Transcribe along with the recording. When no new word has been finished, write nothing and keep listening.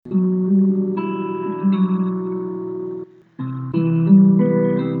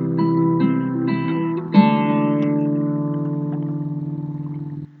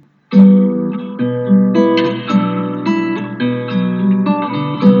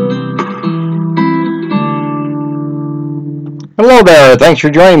Hello there. Thanks for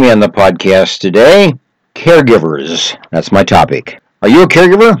joining me on the podcast today. Caregivers. That's my topic. Are you a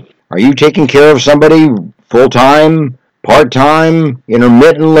caregiver? Are you taking care of somebody full-time, part-time,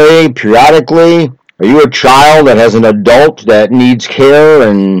 intermittently, periodically? Are you a child that has an adult that needs care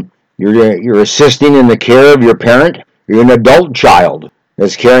and you're assisting in the care of your parent? You're an adult child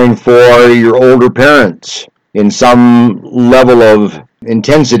that's caring for your older parents in some level of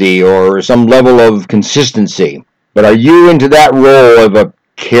intensity or some level of consistency. But are you into that role of a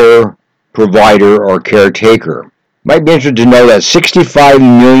care provider or caretaker? Might be interested to know that 65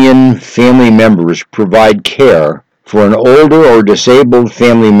 million family members provide care for an older or disabled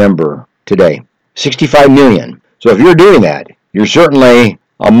family member today. 65 million. So if you're doing that, you're certainly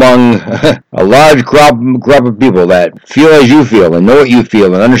among a large crop of people that feel as you feel and know what you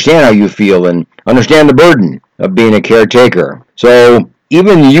feel and understand how you feel and understand the burden of being a caretaker. So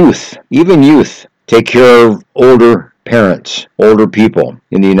even youth take care of older parents, older people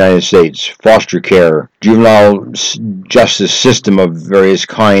in the United States, foster care, juvenile justice system of various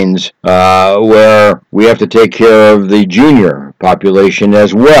kinds, where we have to take care of the junior population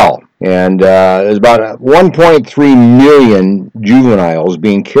as well. And there's about 1.3 million juveniles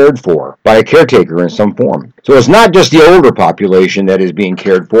being cared for by a caretaker in some form. So it's not just the older population that is being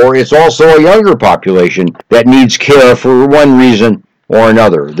cared for, it's also a younger population that needs care for one reason or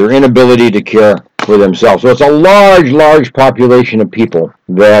another, their inability to care for themselves. So it's a large population of people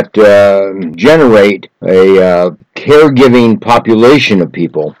that generate a caregiving population of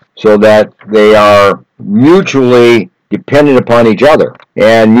people so that they are mutually dependent upon each other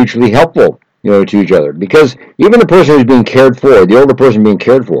and mutually helpful, to each other. Because even the person who's being cared for, the older person being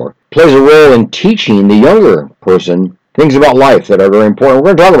cared for, plays a role in teaching the younger person things about life that are very important.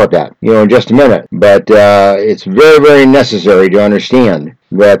 We're going to talk about that, in just a minute. But it's very necessary to understand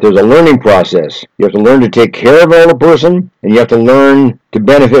that there's a learning process. You have to learn to take care of an older person, and you have to learn to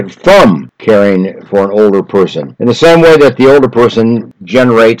benefit from caring for an older person. In the same way that the older person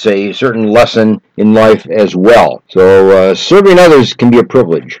generates a certain lesson in life as well. So serving others can be a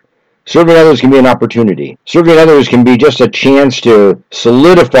privilege. Serving others can be an opportunity. Serving others can be just a chance to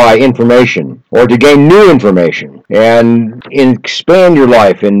solidify information or to gain new information and expand your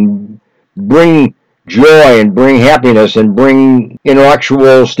life and bring joy and bring happiness and bring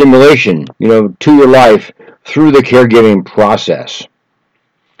intellectual stimulation, to your life through the caregiving process.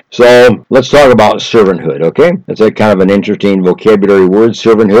 So let's talk about servanthood, okay? That's a kind of an interesting vocabulary word,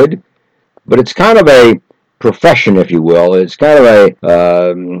 servanthood, but it's kind of a profession, if you will. It's kind of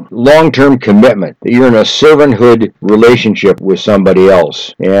a long-term commitment that you're in a servanthood relationship with somebody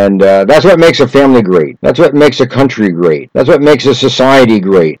else. And that's what makes a family great. That's what makes a country great. That's what makes a society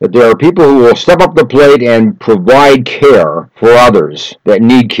great. That there are people who will step up the plate and provide care for others that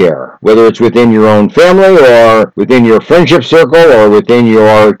need care, whether it's within your own family or within your friendship circle or within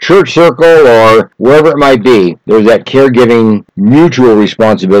your church circle or wherever it might be. There's that caregiving mutual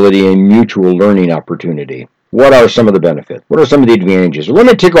responsibility and mutual learning opportunity. What are some of the benefits? What are some of the advantages? Well, let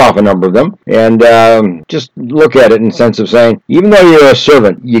me tick off a number of them and just look at it in the sense of saying, even though you're a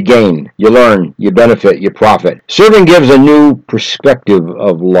servant, you gain, you learn, you benefit, you profit. Serving gives a new perspective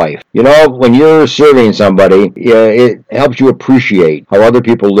of life. When you're serving somebody, it helps you appreciate how other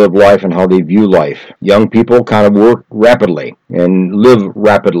people live life and how they view life. Young people kind of work rapidly and live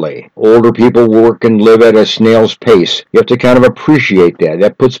rapidly. Older people work and live at a snail's pace. You have to kind of appreciate that.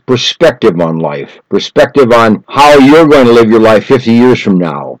 That puts perspective on life, perspective on how you're going to live your life 50 years from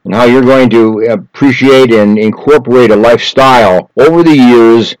now, and how you're going to appreciate and incorporate a lifestyle over the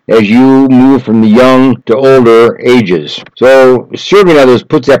years as you move from the young to older ages. So serving others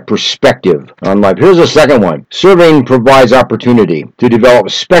puts that perspective on life. Here's a second one. Serving provides opportunity to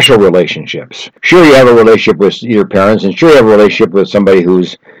develop special relationships. Sure, you have a relationship with your parents, and sure, you have a relationship with somebody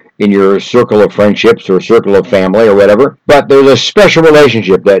who's in your circle of friendships or circle of family or whatever. But there's a special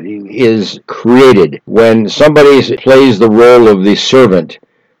relationship that is created when somebody plays the role of the servant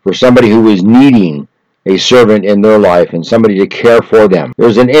for somebody who is needing a servant in their life and somebody to care for them.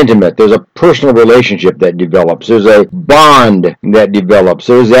 There's a personal relationship that develops. There's a bond that develops.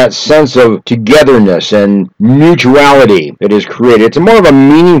 There's that sense of togetherness and mutuality that is created. It's more of a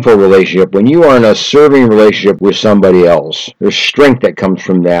meaningful relationship when you are in a serving relationship with somebody else. There's strength that comes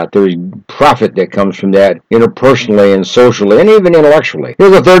from that. There's profit that comes from that interpersonally and socially and even intellectually.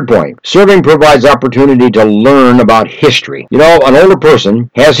 Here's a third point. Serving provides opportunity to learn about history. An older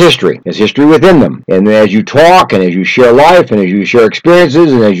person has history within them. And as you talk and as you share life and as you share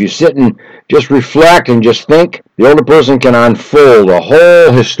experiences and as you sit and just reflect and just think, the older person can unfold a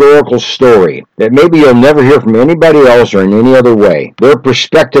whole historical story that maybe you'll never hear from anybody else or in any other way. Their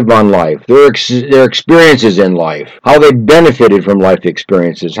perspective on life, their experiences in life, how they benefited from life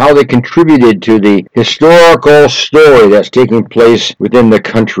experiences, how they contributed to the historical story that's taking place within the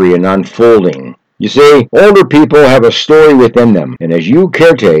country and unfolding. You see, older people have a story within them, and as you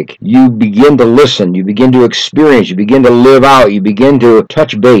caretake, you begin to listen, you begin to experience, you begin to live out, you begin to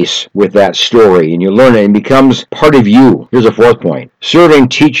touch base with that story, and you learn it, and it becomes part of you. Here's a fourth point. Serving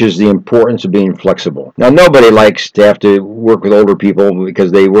teaches the importance of being flexible. Now, nobody likes to have to work with older people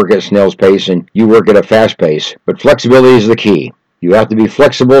because they work at snail's pace and you work at a fast pace, but flexibility is the key. You have to be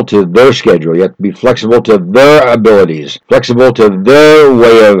flexible to their schedule. You have to be flexible to their abilities, flexible to their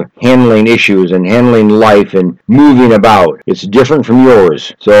way of handling issues and handling life and moving about. It's different from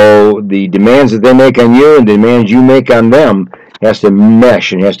yours. So the demands that they make on you and the demands you make on them has to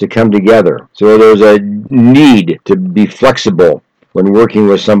mesh and has to come together. So there's a need to be flexible when working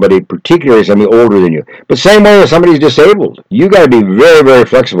with somebody, particularly somebody older than you. But same way if somebody's disabled, you got to be very, very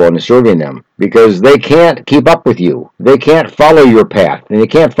flexible in serving them because they can't keep up with you. They can't follow your path, and they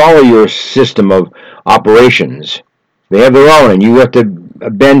can't follow your system of operations. They have their own, and you have to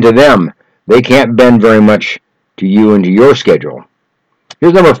bend to them. They can't bend very much to you and to your schedule.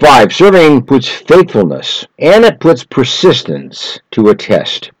 Here's number 5. Serving puts faithfulness and it puts persistence to a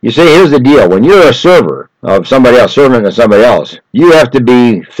test. You see, here's the deal. When you're a server of somebody else, servant of somebody else, you have to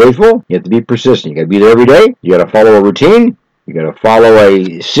be faithful. You have to be persistent. You got to be there every day. You got to follow a routine. You got to follow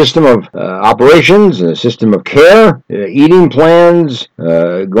a system of operations, a system of care, eating plans,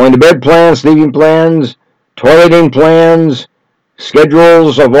 going to bed plans, sleeping plans, toileting plans.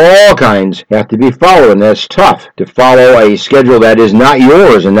 Schedules of all kinds have to be followed, and that's tough to follow a schedule that is not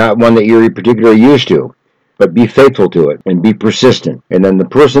yours and not one that you're particularly used to. But be faithful to it and be persistent, and then the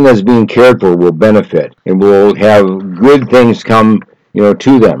person that's being cared for will benefit and will have good things come,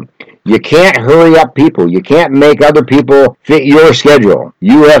 to them. You can't hurry up people. You can't make other people fit your schedule.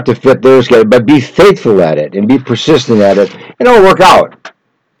 You have to fit their schedule, but be faithful at it and be persistent at it, and it'll work out.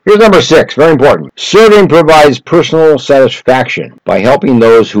 Here's number 6, very important. Serving provides personal satisfaction by helping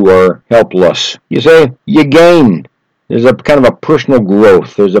those who are helpless. You say, you gain. There's a kind of a personal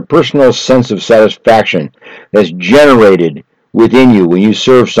growth. There's a personal sense of satisfaction that's generated within you when you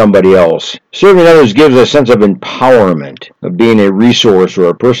serve somebody else. Serving others gives a sense of empowerment, of being a resource or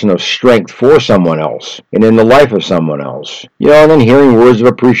a person of strength for someone else and in the life of someone else. And then hearing words of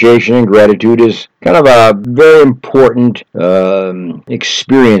appreciation and gratitude is kind of a very important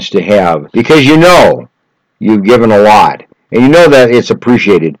experience to have because you've given a lot. And you know that it's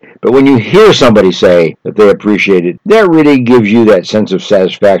appreciated. But when you hear somebody say that they appreciate it, that really gives you that sense of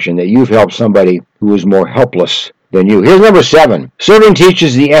satisfaction that you've helped somebody who is more helpless than you. Here's number 7. Serving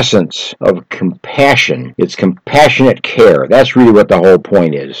teaches the essence of compassion. It's compassionate care. That's really what the whole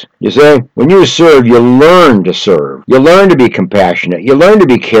point is. You see, when you serve, you learn to serve. You learn to be compassionate. You learn to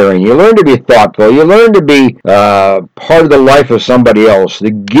be caring. You learn to be thoughtful. You learn to be part of the life of somebody else,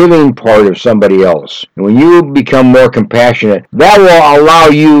 the giving part of somebody else. And when you become more compassionate, that will allow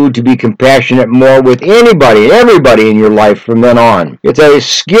you to be compassionate more with anybody and everybody in your life from then on. It's a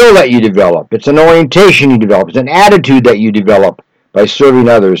skill that you develop. It's an orientation you develop. It's an attitude that you develop by serving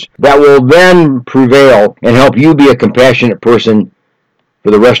others that will then prevail and help you be a compassionate person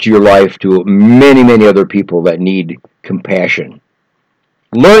for the rest of your life to many, many other people that need compassion.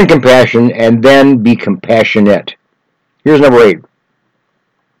 Learn compassion and then be compassionate. Here's number 8.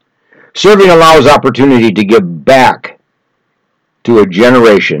 Serving allows opportunity to give back to a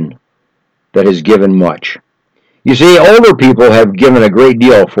generation that has given much. You see, older people have given a great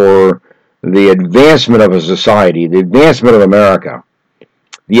deal for the advancement of a society, the advancement of America,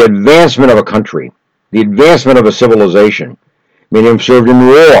 the advancement of a country, the advancement of a civilization. Many of them served in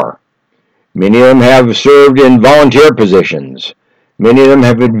war. Many of them have served in volunteer positions. Many of them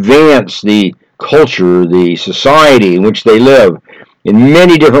have advanced the culture, the society in which they live in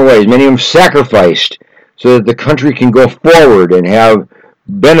many different ways. Many of them sacrificed so that the country can go forward and have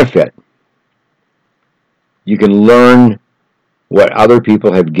benefit. You can learn what other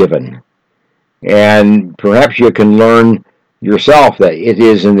people have given. And perhaps you can learn yourself that it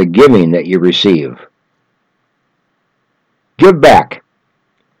is in the giving that you receive. Give back.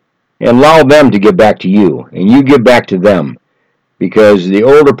 And allow them to give back to you. And you give back to them. Because the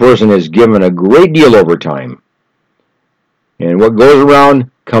older person has given a great deal over time. And what goes around,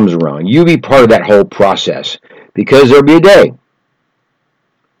 comes around. You be part of that whole process. Because there'll be a day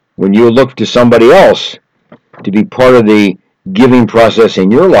when you look to somebody else to be part of the giving process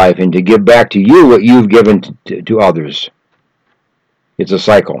in your life and to give back to you what you've given to others. It's a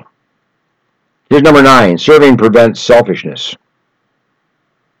cycle. Here's number 9. Serving prevents selfishness.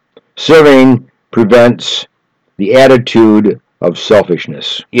 Serving prevents the attitude of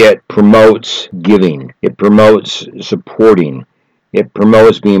selfishness. It promotes giving. It promotes supporting. It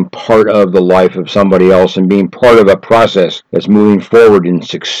promotes being part of the life of somebody else and being part of a process that's moving forward in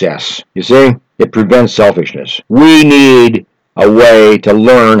success. You see, it prevents selfishness. We need a way to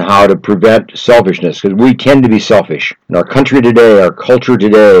learn how to prevent selfishness because we tend to be selfish. And our country today, our culture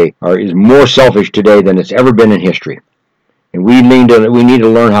today, is more selfish today than it's ever been in history. And we need to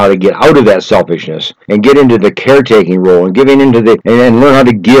learn how to get out of that selfishness and get into the caretaking role and and learn how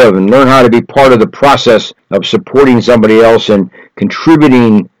to give and learn how to be part of the process of supporting somebody else and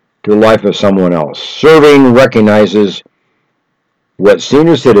contributing to the life of someone else. Serving recognizes what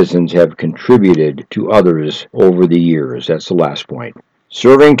senior citizens have contributed to others over the years. That's the last point.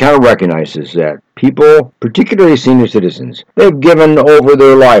 Serving kind of recognizes that people, particularly senior citizens, they've given over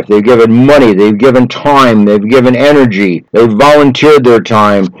their life. They've given money. They've given time. They've given energy. They've volunteered their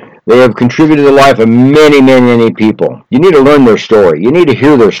time. They have contributed to the life of many, many, many people. You need to learn their story. You need to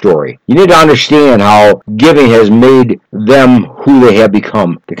hear their story. You need to understand how giving has made them who they have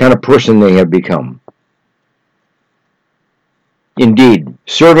become, the kind of person they have become. Indeed,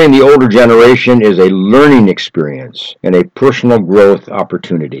 serving the older generation is a learning experience and a personal growth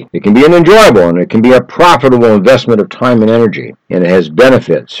opportunity. It can be an enjoyable and it can be a profitable investment of time and energy, and it has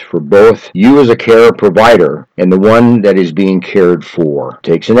benefits for both you as a care provider and the one that is being cared for. It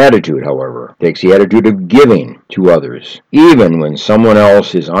takes an attitude, however. It takes the attitude of giving to others, even when someone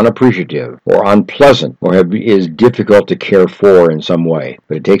else is unappreciative or unpleasant or is difficult to care for in some way.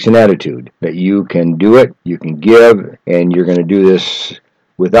 But it takes an attitude that you can do it, you can give, and you're going to do this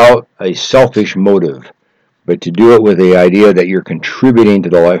without a selfish motive, but to do it with the idea that you're contributing to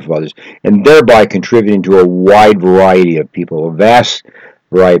the life of others and thereby contributing to a wide variety of people, a vast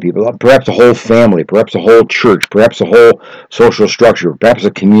variety of people, perhaps a whole family, perhaps a whole church, perhaps a whole social structure, perhaps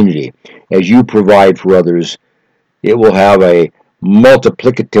a community. As you provide for others, it will have a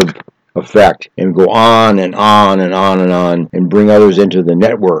multiplicative effect and go on and on and on and on and bring others into the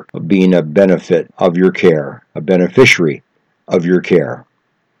network of being a benefit of your care, a beneficiary of your care.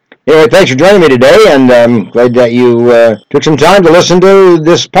 Anyway, thanks for joining me today, and I'm glad that you took some time to listen to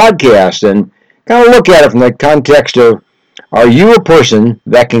this podcast and kind of look at it from the context of, are you a person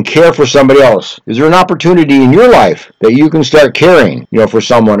that can care for somebody else? Is there an opportunity in your life that you can start caring, for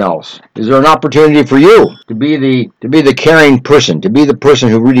someone else? Is there an opportunity for you to be the caring person, to be the person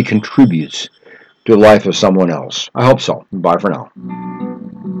who really contributes to the life of someone else? I hope so. Bye for now.